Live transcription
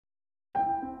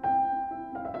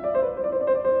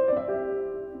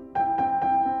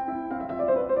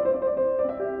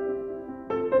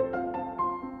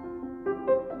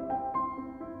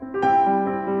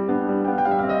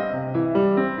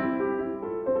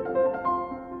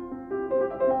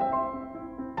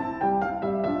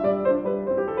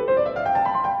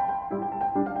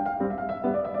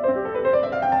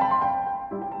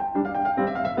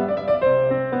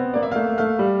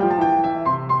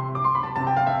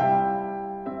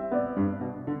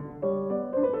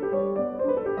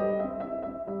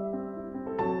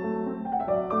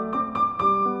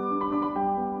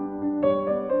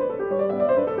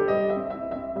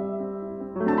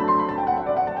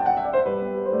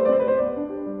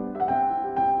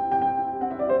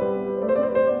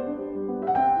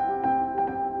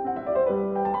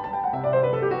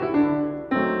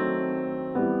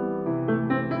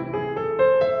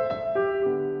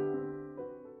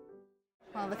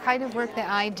kind of work that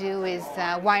I do is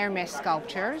wire mesh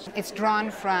sculptures. It's drawn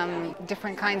from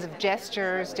different kinds of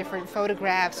gestures, different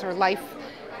photographs or life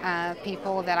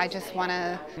people that I just want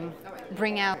to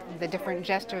bring out the different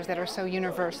gestures that are so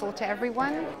universal to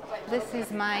everyone. This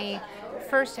is my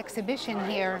first exhibition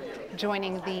here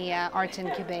joining the Arts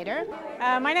Incubator.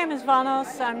 My name is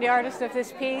Vanos. I'm the artist of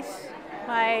this piece.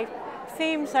 My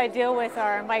themes I deal with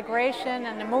are migration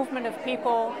and the movement of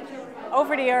people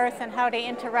over the earth and how they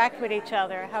interact with each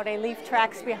other, how they leave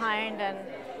tracks behind and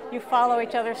you follow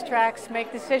each other's tracks,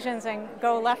 make decisions and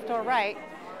go left or right,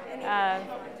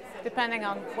 depending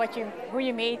on who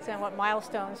you meet and what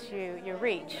milestones you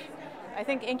reach. I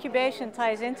think incubation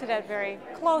ties into that very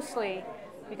closely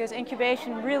because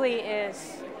incubation really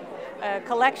is a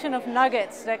collection of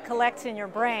nuggets that collects in your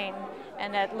brain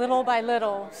and that little by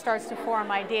little starts to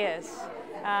form ideas.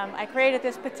 I created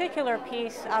this particular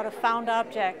piece out of found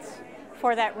objects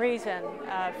for that reason.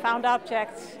 Found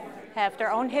objects have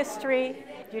their own history.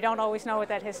 You don't always know what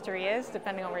that history is,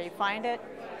 depending on where you find it.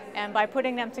 And by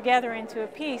putting them together into a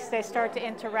piece, they start to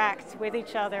interact with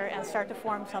each other and start to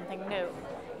form something new,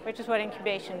 which is what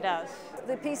incubation does.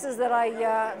 The pieces that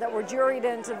that were juried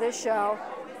into this show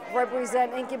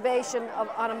represent incubation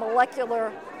on a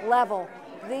molecular level.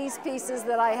 These pieces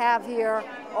that I have here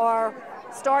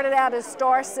started out as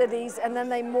star cities, and then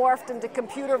they morphed into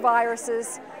computer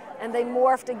viruses, and they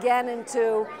morphed again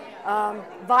into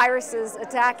viruses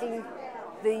attacking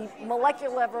the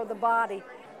molecular level of the body.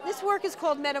 This work is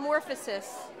called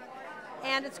Metamorphosis,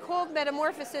 and it's called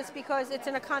Metamorphosis because it's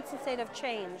in a constant state of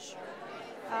change.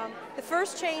 The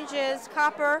first change is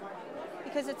copper,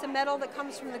 because it's a metal that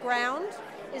comes from the ground,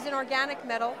 is an organic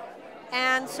metal,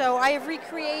 and so I have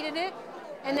recreated it,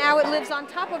 and now it lives on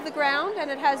top of the ground, and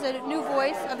it has a new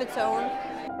voice of its own.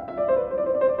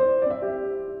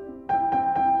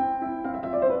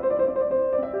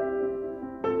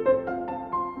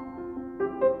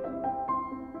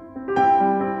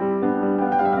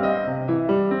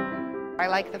 I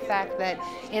like the fact that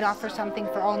it offers something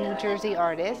for all New Jersey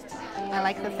artists. I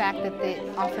like the fact that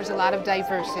it offers a lot of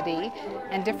diversity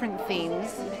and different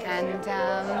themes, and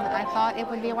I thought it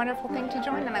would be a wonderful thing to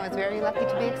join, and I was very lucky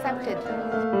to be accepted.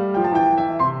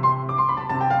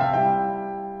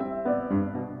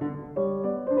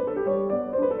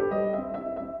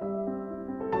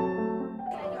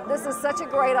 This is such a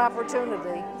great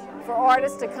opportunity for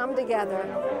artists to come together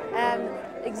and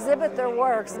exhibit their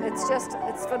works.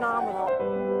 It's phenomenal.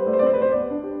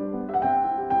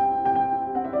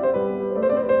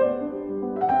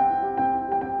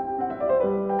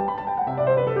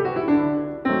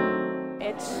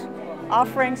 It's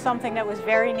offering something that was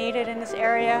very needed in this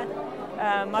area,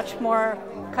 much more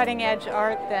cutting-edge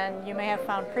art than you may have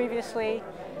found previously.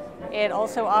 It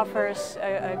also offers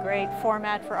a great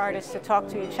format for artists to talk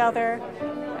to each other,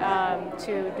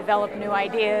 to develop new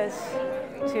ideas,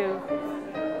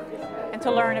 and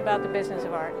to learn about the business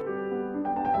of art.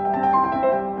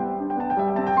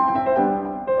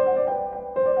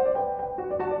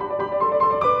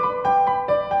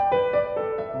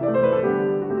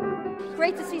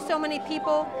 Great to see so many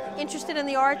people interested in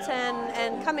the arts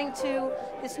and coming to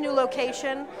this new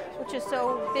location, which is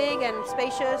so big and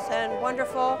spacious and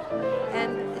wonderful,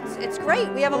 and it's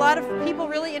great. We have a lot of people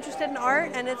really interested in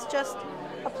art, and it's just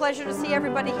a pleasure to see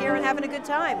everybody here and having a good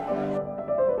time.